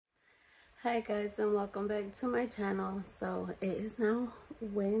Hi guys, and welcome back to my channel. So it is now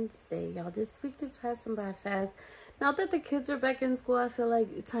Wednesday, y'all. This week is passing by fast. Now that the kids are back in school, I feel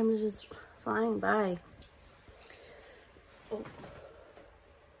like time is just flying by. Oh,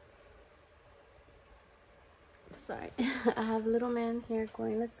 sorry. I have little man here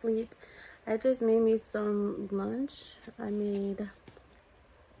going to sleep. I just made me some lunch.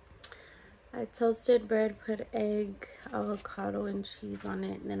 I toasted bread, put egg, avocado, and cheese on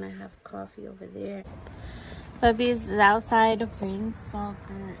it. And then I have coffee over there. Bubby's outside playing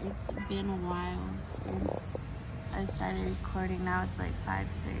soccer. It's been a while since I started recording. Now it's like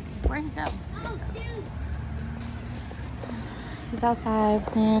 5:30. Where'd he go? He's outside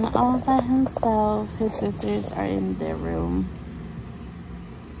playing all by himself. His sisters are in their room.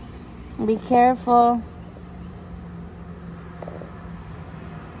 Be careful.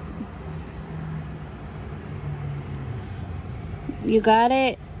 You got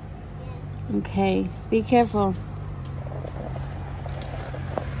it? Okay, be careful.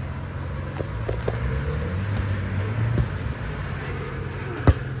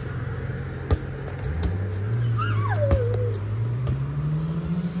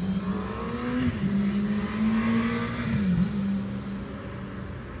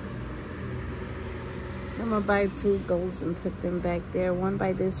 I'm gonna buy two goals and put them back there. One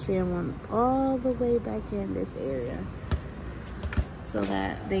by this tree and one all the way back here in this area, so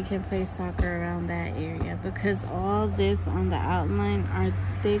that they can play soccer around that area, because all this on the outline are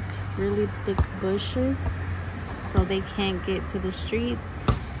thick, really thick bushes, so they can't get to the streets,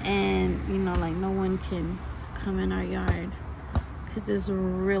 and you know, like no one can come in our yard because it's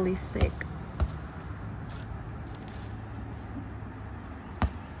really thick.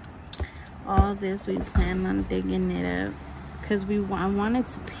 All this we plan on digging it up because I wanted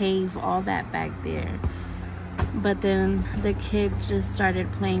to pave all that back there. But then the kids just started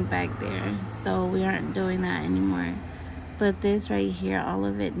playing back there, so we aren't doing that anymore. But this right here, all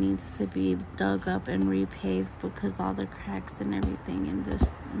of it needs to be dug up and repaved because all the cracks and everything in this.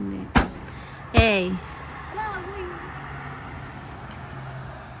 Hey.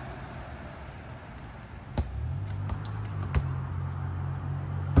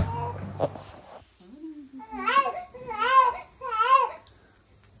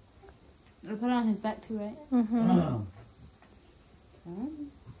 I put it on his back too, right? Mm-hmm.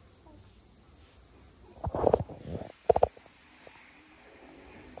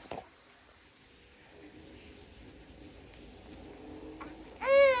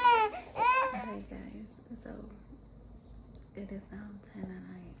 Hey guys, so it is now 10 at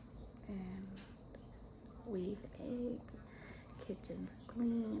night and we've ate, kitchen's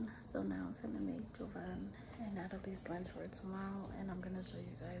clean, so now I'm gonna make Jovan and Natalie's lunch for tomorrow, and I'm gonna show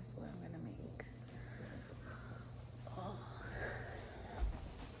you guys what I'm gonna make. Oh,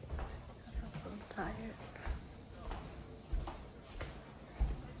 I feel so tired.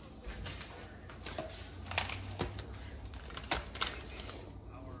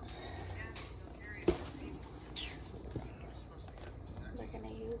 We're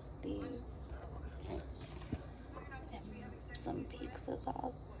gonna use these and some pizza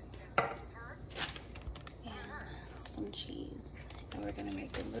sauce and some cheese, and we're gonna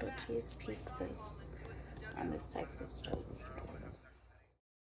make the little cheese pizzas on this Texas toast.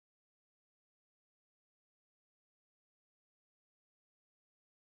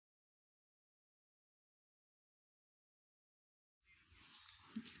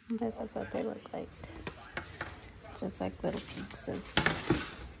 This is what they look like, just like little pizzas.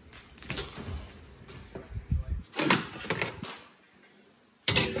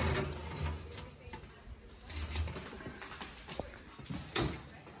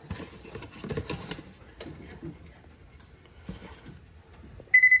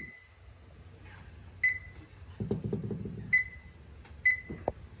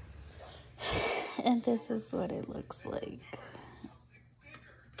 And this is what it looks like.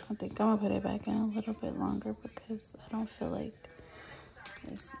 I think I'm gonna put it back in a little bit longer because I don't feel like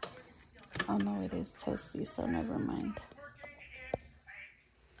this. Oh no, it is toasty, so never mind.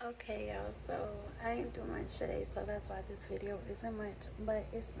 Okay, y'all, so I ain't doing much today, so that's why this video isn't much, but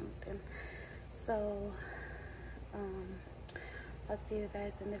it's something. So I'll see you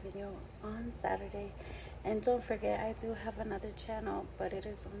guys in the video on Saturday. And don't forget, I do have another channel, but it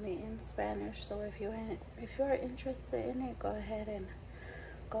is only in Spanish, so if you're interested in it, go ahead and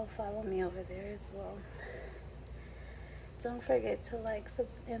go follow me over there as well. Don't forget to like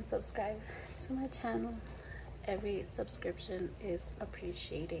and subscribe to my channel. Every subscription is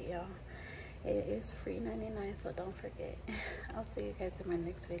appreciated, y'all. It is free 99, so don't forget. I'll see you guys in my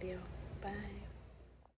next video. Bye.